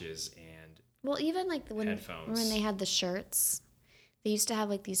watches and well, even like when headphones. They had the shirts, they used to have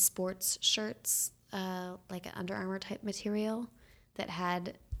like these sports shirts, like an Under Armour type material that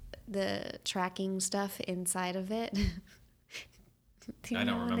had the tracking stuff inside of it. I don't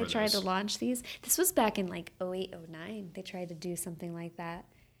remember when they tried those. to launch these? This was back in like 08, 09. They tried to do something like that.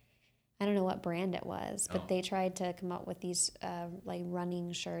 I don't know what brand it was, but they tried to come up with these like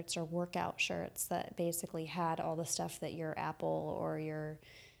running shirts or workout shirts that basically had all the stuff that your Apple or your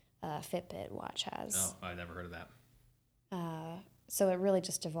Fitbit watch has. Oh, I never heard of that. So it really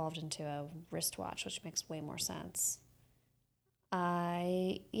just evolved into a wristwatch, which makes way more sense.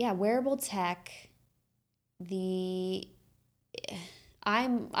 Wearable tech.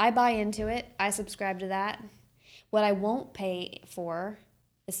 I buy into it. I subscribe to that. What I won't pay for,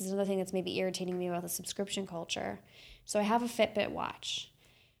 this is another thing that's maybe irritating me about the subscription culture. So I have a Fitbit watch.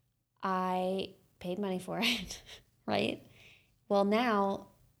 I paid money for it, right? Well, now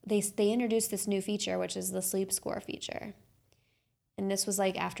they introduced this new feature, which is the sleep score feature. And this was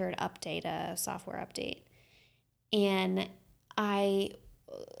like after an update, a software update. And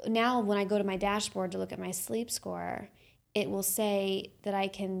now when I go to my dashboard to look at my sleep score, it will say that I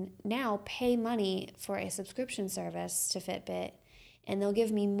can now pay money for a subscription service to Fitbit, and they'll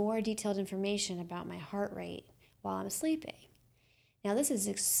give me more detailed information about my heart rate while I'm sleeping. Now, this is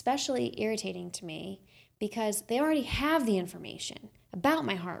especially irritating to me because they already have the information about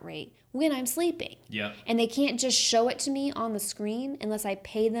my heart rate when I'm sleeping. Yeah. And they can't just show it to me on the screen unless I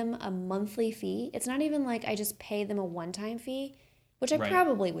pay them a monthly fee. It's not even like I just pay them a one-time fee, which I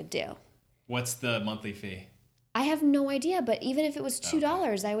probably would do. What's the monthly fee? I have no idea, but even if it was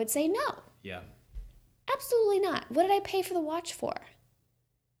 $2, I would say no. Yeah. Absolutely not. What did I pay for the watch for?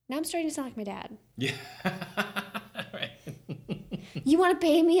 Now I'm starting to sound like my dad. Yeah. Right. You want to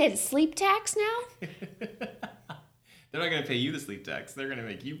pay me a sleep tax now? They're not going to pay you the sleep tax. They're going to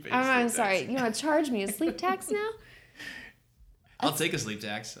make you pay I'm sleep sorry. tax. You want to charge me a sleep tax now? I'll take a sleep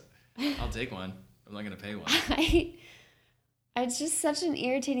tax. I'll take one. I'm not going to pay one. It's just such an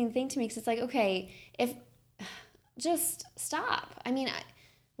irritating thing to me because it's like, okay, just stop. I mean,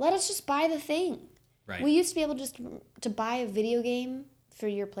 let us just buy the thing. Right. We used to be able just to buy a video game for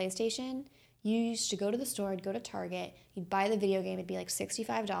your PlayStation. You used to go to the store, go to Target, you'd buy the video game, it'd be like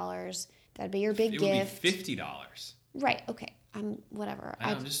 $65. That'd be your big gift. It would be $50. Right, okay. Whatever.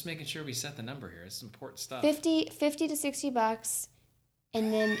 I'm just making sure we set the number here. It's important stuff. 50 to $60,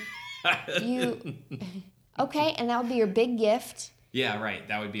 and then okay, and that would be your big gift. Yeah, right.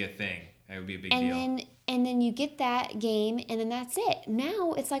 That would be a thing. That would be a big deal. And then you get that game, and then that's it.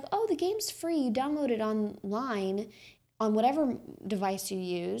 Now it's like, oh, the game's free. You download it online on whatever device you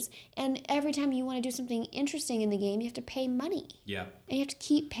use, and every time you want to do something interesting in the game, you have to pay money. Yeah. And you have to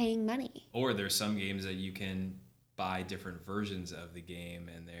keep paying money. Or there's some games that you can buy different versions of the game,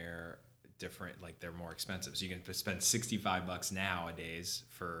 and they're different, like they're more expensive. So you can spend $65 nowadays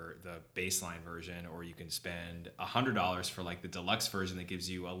for the baseline version, or you can spend $100 for like the deluxe version that gives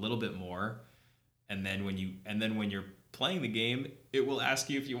you a little bit more. And then when you're playing the game, it will ask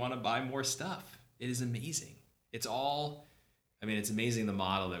you if you want to buy more stuff. It is amazing. It's amazing the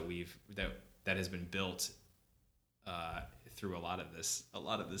model that has been built through a lot of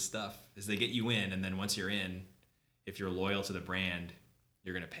this stuff is they get you in, and then once you're in, if you're loyal to the brand,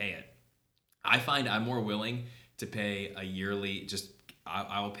 you're going to pay it. I find I'm more willing to pay a yearly,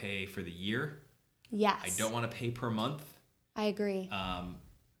 I will pay for the year. Yes. I don't want to pay per month. I agree.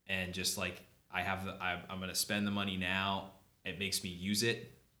 And just like I'm going to spend the money now. It makes me use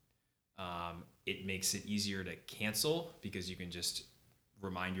it. It makes it easier to cancel because you can just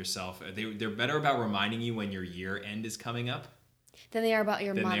remind yourself. They're better about reminding you when your year end is coming up than they are about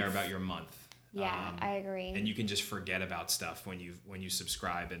your month. Than they are about your month. Yeah, I agree. And you can just forget about stuff when you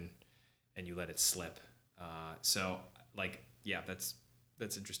subscribe and you let it slip. So like, yeah, that's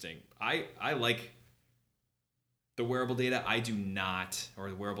interesting. I like the wearable data. I do not, or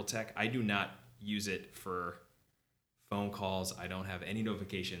the wearable tech. I do not use it for phone calls. I don't have any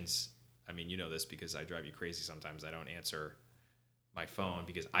notifications. I mean, you know this because I drive you crazy sometimes. I don't answer my phone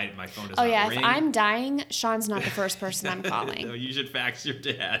because my phone does not ring. If I'm dying, Sean's not the first person I'm calling. No, you should fax your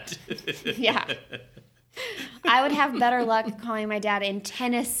dad. Yeah. I would have better luck calling my dad in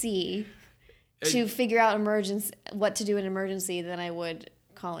Tennessee to figure out what to do in emergency than I would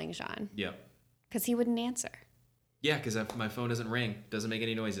calling Sean. Yep. Because he wouldn't answer. Yeah, because my phone doesn't ring, doesn't make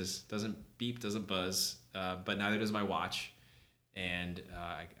any noises, doesn't beep, doesn't buzz, but neither does my watch. And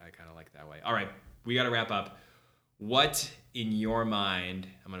I kind of like it that way. All right, we got to wrap up. What, in your mind,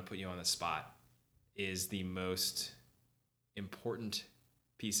 I'm going to put you on the spot, is the most important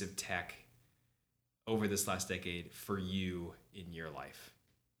piece of tech over this last decade for you in your life?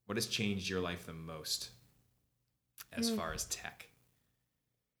 What has changed your life the most as far as tech?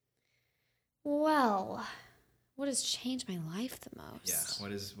 Well, what has changed my life the most? Yeah,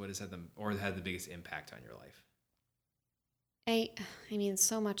 what has had the biggest impact on your life? I mean,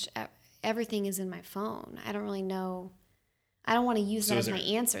 so much. Everything is in my phone. I don't really know. I don't want to use that as my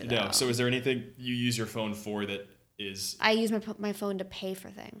answer, though. No. So is there anything you use your phone for that is... I use my phone to pay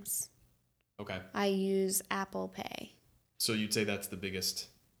for things. Okay. I use Apple Pay. So you'd say that's the biggest...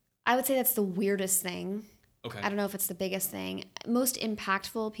 I would say that's the weirdest thing. Okay. I don't know if it's the biggest thing. Most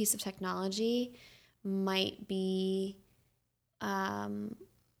impactful piece of technology might be...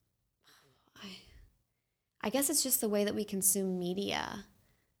 I guess it's just the way that we consume media.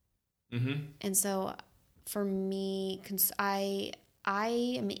 Mm-hmm. And so for me, I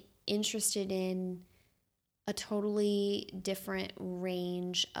am interested in a totally different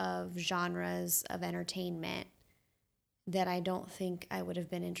range of genres of entertainment that I don't think I would have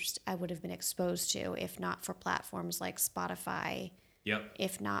been exposed to if not for platforms like Spotify. Yep.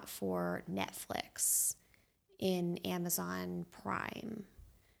 If not for Netflix, in Amazon Prime.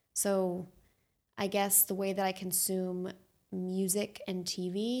 So I guess the way that I consume music and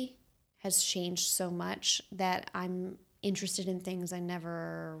TV has changed so much that I'm interested in things I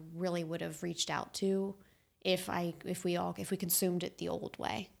never really would have reached out to if we consumed it the old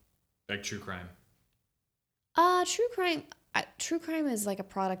way. Like true crime. True crime is like a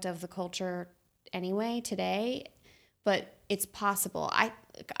product of the culture anyway today, but it's possible.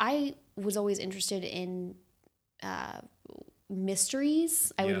 I was always interested in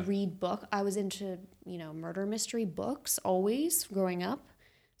mysteries. I would read book. I was into, murder mystery books always growing up.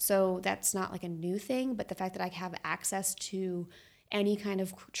 So that's not like a new thing, but the fact that I have access to any kind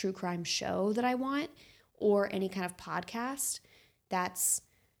of true crime show that I want or any kind of podcast, that's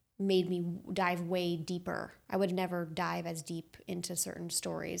made me dive way deeper. I would never dive as deep into certain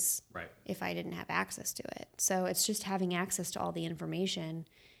stories if I didn't have access to it. So it's just having access to all the information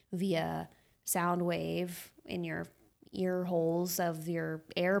via sound wave in your ear holes of your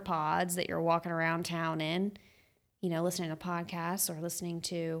AirPods that you're walking around town in, listening to podcasts or listening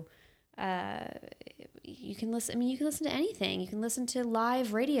to, you can listen to anything. You can listen to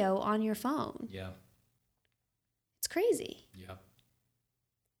live radio on your phone. Yeah. It's crazy. Yeah.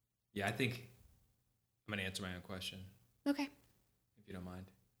 Yeah, I think I'm going to answer my own question. Okay. If you don't mind.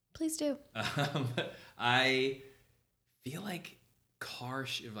 Please do. I feel like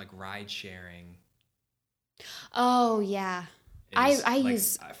ride sharing. Oh, yeah. I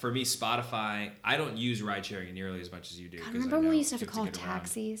use... For me, Spotify, I don't use ride sharing nearly as much as you do. God, remember when we used to have to call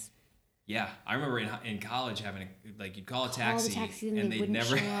taxis? Yeah, I remember in college having you'd call a taxi and they'd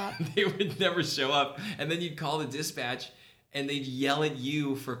never show up. They would never show up, and then you'd call the dispatch and they'd yell at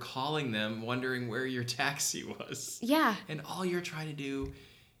you for calling them, wondering where your taxi was. Yeah. And all you're trying to do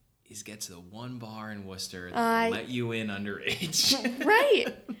is get to the one bar in Worcester that will let you in underage. Right.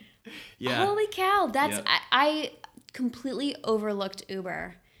 Yeah. Holy cow! I completely overlooked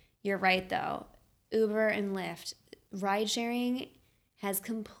Uber. You're right, though. Uber and Lyft, ride sharing has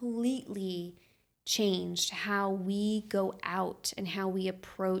completely changed how we go out and how we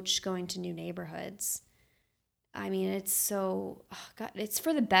approach going to new neighborhoods. I mean, it's it's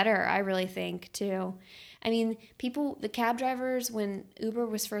for the better, I really think, too. I mean, the cab drivers, when Uber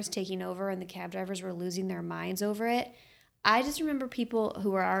was first taking over and the cab drivers were losing their minds over it, I just remember people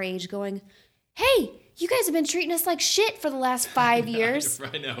who were our age going, hey, you guys have been treating us like shit for the last 5 years.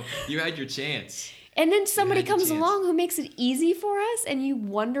 I know. You had your chance. And then somebody comes along who makes it easy for us and you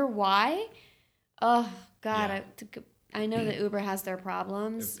wonder why. Oh, God. Yeah. I know that Uber has their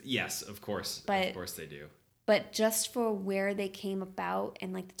problems. Yes, of course. But of course they do. but just for where they came about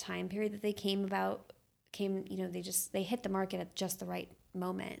and like the time period that they came, they hit the market at just the right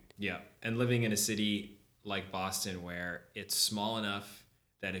moment. Yeah. And living in a city like Boston where it's small enough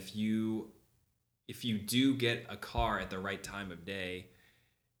that if you do get a car at the right time of day,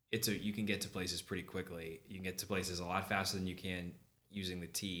 you can get to places pretty quickly. You can get to places a lot faster than you can using the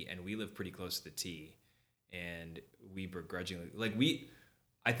T, and we live pretty close to the T, and we begrudgingly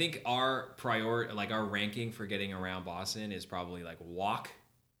I think our our ranking for getting around Boston is probably like walk,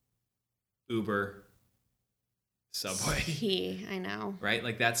 Uber, subway. I know. Right?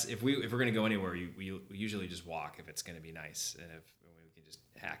 Like that's if we're gonna go anywhere, we usually just walk if it's gonna be nice, and if we can just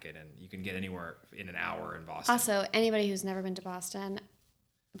hack it, and you can get anywhere in an hour in Boston. Also, anybody who's never been to Boston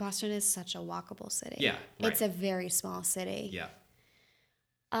is such a walkable city. Yeah, right. It's a very small city. Yeah.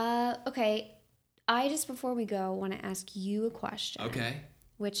 Okay. I just, before we go, want to ask you a question. Okay.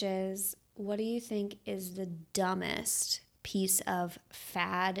 Which is, what do you think is the dumbest piece of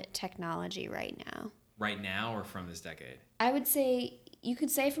fad technology right now? Right now or from this decade? I would say, you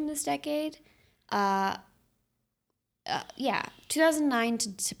could say from this decade, 2009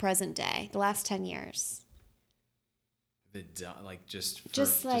 to present day, the last 10 years. The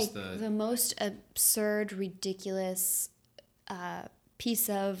most absurd, ridiculous piece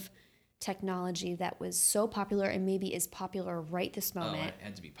of technology that was so popular and maybe is popular right this moment. Oh, it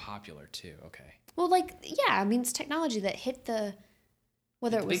had to be popular too. Okay. Well, it's technology that hit the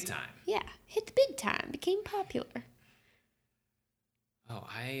big time. Yeah, hit the big time, became popular. Oh,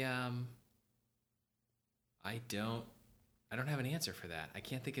 I don't have an answer for that. I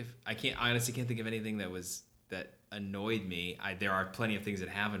honestly can't think of anything that annoyed me. There are plenty of things that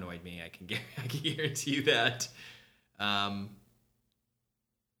have annoyed me. I can guarantee you that.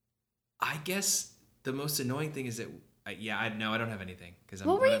 I guess the most annoying thing is that I don't have anything because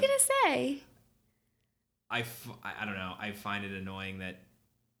what were you gonna say? I don't know. I find it annoying that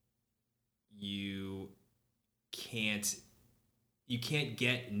you can't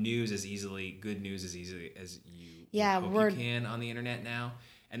get news as easily, good news as easily as you hope you can on the internet now,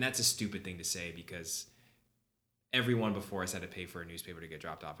 and that's a stupid thing to say because everyone before us had to pay for a newspaper to get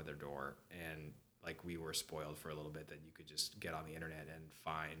dropped off at their door, and we were spoiled for a little bit that you could just get on the internet and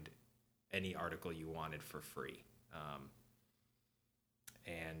find any article you wanted for free.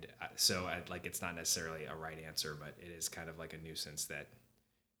 It's not necessarily a right answer, but it is kind of like a nuisance that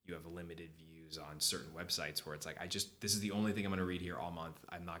you have limited views on certain websites where it's this is the only thing I'm going to read here all month.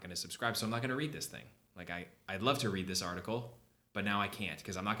 I'm not going to subscribe, so I'm not going to read this thing. I'd love to read this article, but now I can't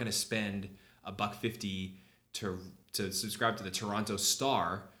because I'm not going to spend $1.50 to subscribe to the Toronto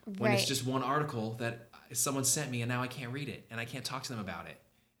Star when it's just one article that someone sent me and now I can't read it and I can't talk to them about it.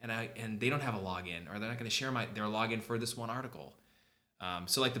 And they don't have a login, or they're not going to share their login for this one article.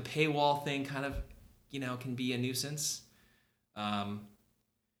 So the paywall thing kind of, can be a nuisance.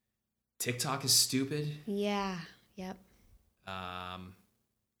 TikTok is stupid. Yeah. Yep. I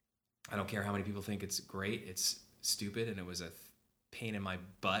don't care how many people think it's great. It's stupid, and it was a pain in my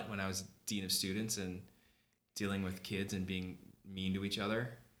butt when I was dean of students and dealing with kids and being mean to each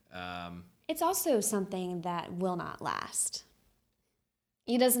other. It's also something that will not last.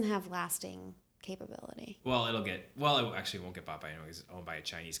 It doesn't have lasting capability. Well, it actually won't get bought by anyone. It's owned by a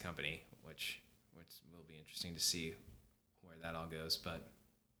Chinese company, which will be interesting to see where that all goes. But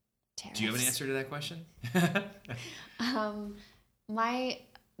Tariffs. Do you have an answer to that question?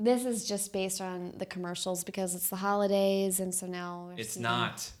 This is just based on the commercials because it's the holidays, and so now it's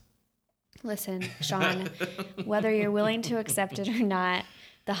not. Listen, Sean, whether you're willing to accept it or not,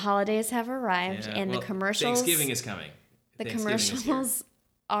 the holidays have arrived, and the commercials. Thanksgiving is coming. The commercials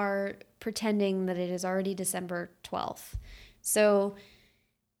are pretending that it is already December 12th. So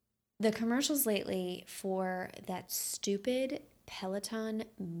the commercials lately for that stupid Peloton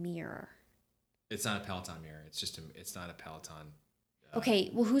mirror. It's not a Peloton mirror. It's not a Peloton. Okay,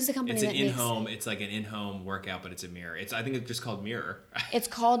 well, who's the company that makes it? It's like an in-home workout, but it's a mirror. I think it's just called Mirror. It's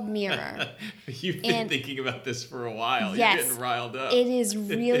called Mirror. You've been thinking about this for a while. Yes, you're getting riled up. It is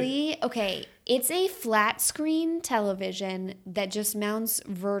really, okay, it's a flat screen television that just mounts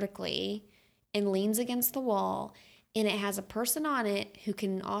vertically and leans against the wall, and it has a person on it who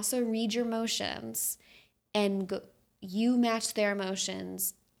can also read your motions, and you match their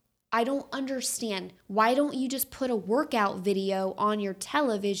motions. I don't understand. Why don't you just put a workout video on your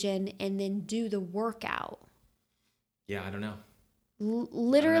television and then do the workout? Yeah, I don't know.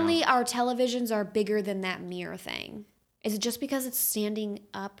 Literally, our televisions are bigger than that mirror thing. Is it just because it's standing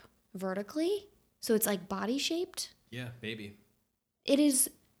up vertically? So it's like body shaped? Yeah, maybe. It is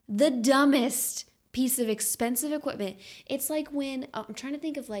the dumbest piece of expensive equipment. It's like when, I'm trying to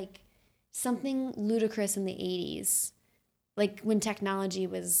think of something ludicrous in the 80s. Like when technology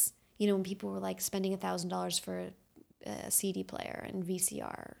was, when people were like spending $1,000 for a CD player and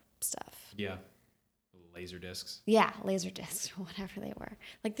VCR stuff. Yeah. Laser discs. Yeah, laser discs or whatever they were.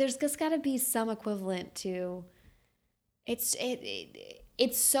 Like there's just got to be some equivalent to it's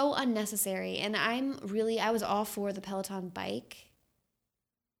so unnecessary. And I was all for the Peloton bike.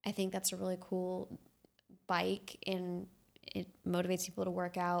 I think that's a really cool bike and it motivates people to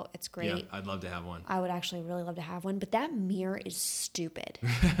work out. It's great. Yeah, I'd love to have one. I would actually really love to have one, but that mirror is stupid.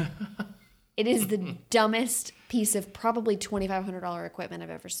 It is the dumbest piece of probably $2,500 equipment I've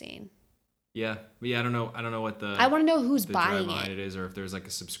ever seen. Yeah. I don't know what the I want to know who's the buying drive behind it. it is, or if there's like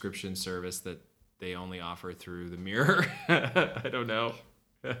a subscription service that they only offer through the mirror. I don't know.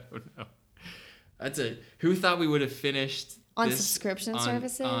 Who thought we would have finished On this subscription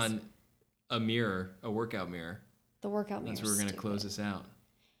services? on a mirror, a workout mirror. The workout mirror. That's where we're gonna close this out.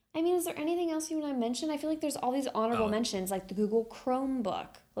 I mean, is there anything else you want to mention? I feel like there's all these honorable mentions, like the Google Chromebook.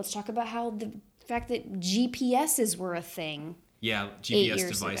 Let's talk about how the fact that GPSs were a thing. Yeah, 8 GPS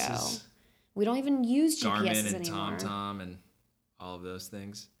years devices. ago. We don't even use GPSs Garmin and anymore. TomTom and all of those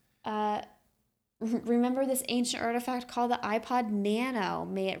things. Remember this ancient artifact called the iPod Nano?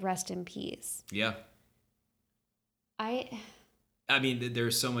 May it rest in peace. Yeah. I mean, there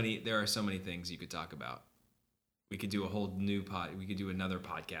are so many things you could talk about. We could do a whole new we could do another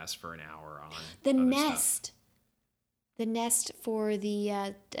podcast for an hour on the other Nest. stuff. The Nest for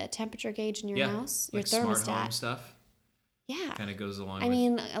the temperature gauge in your house, your like thermostat. smart home stuff. Yeah. Kind of goes along I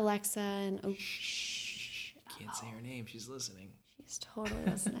mean, Alexa and... Oh, shh. Can't say her name. She's listening. She's totally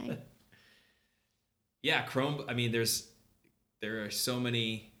listening. Yeah, Chrome. I mean, there are so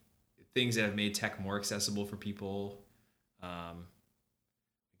many things that have made tech more accessible for people. We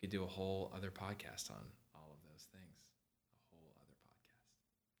could do a whole other podcast on all of those things. A whole other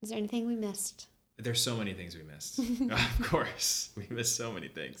podcast. Is there anything we missed? There's so many things we missed. Of course, we missed so many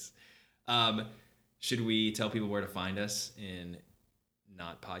things. Should we tell people where to find us in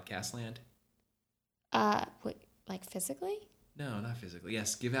not podcast land? What, like physically? No, not physically.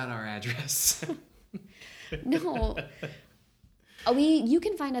 Yes, give out our address. No. You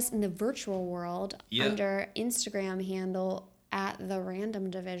can find us in the virtual world under Instagram handle at The Random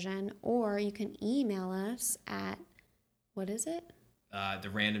Division, or you can email us at, what is it? The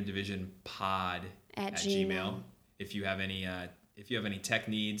Random Division pod at Gmail. If you have any tech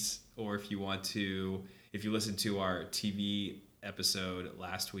needs, or if you listen to our TV episode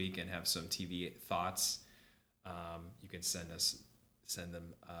last week and have some TV thoughts, you can send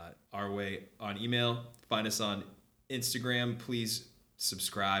them our way on email. Find us on Instagram. Please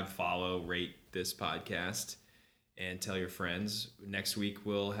subscribe, follow, rate this podcast, and tell your friends. Next week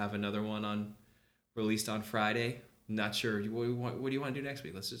we'll have another one released on Friday. Not sure. What do you want to do next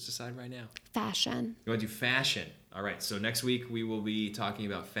week? Let's just decide right now. Fashion. You want to do fashion? All right. So next week we will be talking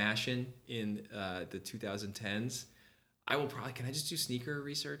about fashion in the 2010s. Can I just do sneaker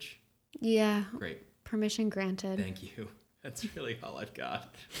research? Yeah. Great. Permission granted. Thank you. That's really all I've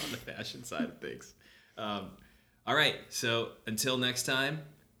got on the fashion side of things. All right. So until next time,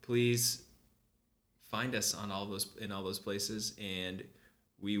 please find us in all those places, and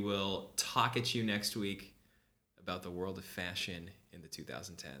we will talk at you next week about the world of fashion in the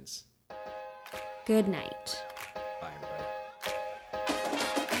 2010s. Good night. Bye, everybody.